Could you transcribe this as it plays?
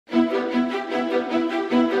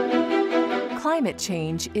Climate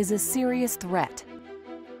change is a serious threat.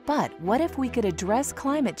 But what if we could address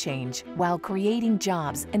climate change while creating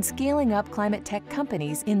jobs and scaling up climate tech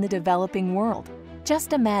companies in the developing world?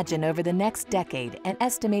 Just imagine over the next decade, an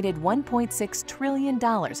estimated $1.6 trillion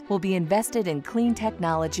will be invested in clean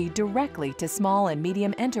technology directly to small and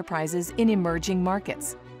medium enterprises in emerging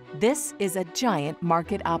markets. This is a giant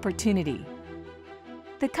market opportunity.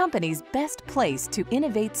 The companies best placed to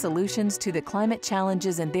innovate solutions to the climate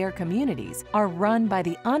challenges in their communities are run by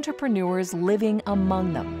the entrepreneurs living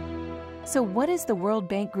among them. So what is the World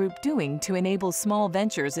Bank Group doing to enable small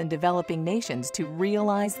ventures in developing nations to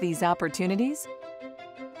realize these opportunities?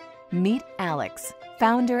 Meet Alex,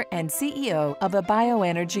 founder and CEO of a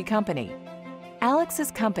bioenergy company.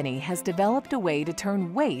 Alex's company has developed a way to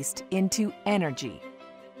turn waste into energy.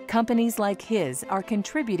 Companies like his are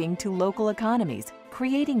contributing to local economies,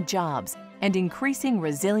 creating jobs, and increasing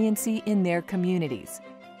resiliency in their communities.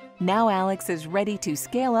 Now Alex is ready to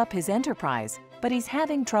scale up his enterprise, but he's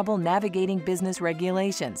having trouble navigating business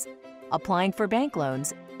regulations, applying for bank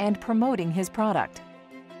loans, and promoting his product.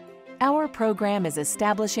 Our program is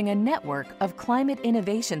establishing a network of climate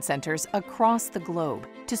innovation centers across the globe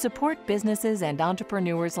to support businesses and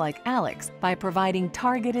entrepreneurs like Alex by providing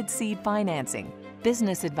targeted seed financing,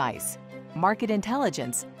 business advice, market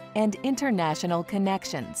intelligence, and international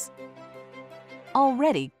connections.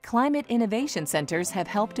 Already, climate innovation centers have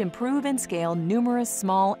helped improve and scale numerous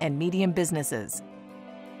small and medium businesses.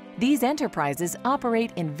 These enterprises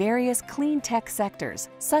operate in various clean tech sectors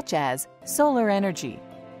such as solar energy,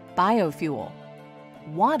 biofuel,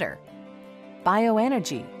 water,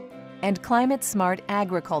 bioenergy, and climate-smart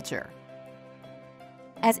agriculture.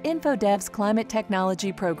 As infoDev's climate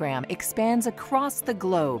technology program expands across the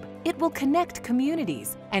globe, it will connect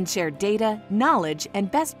communities and share data, knowledge,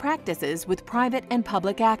 and best practices with private and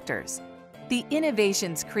public actors. The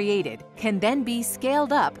innovations created can then be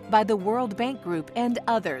scaled up by the World Bank Group and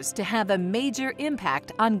others to have a major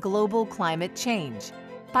impact on global climate change.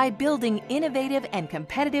 By building innovative and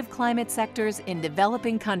competitive climate sectors in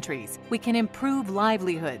developing countries, we can improve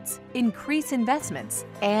livelihoods, increase investments,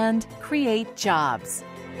 and create jobs.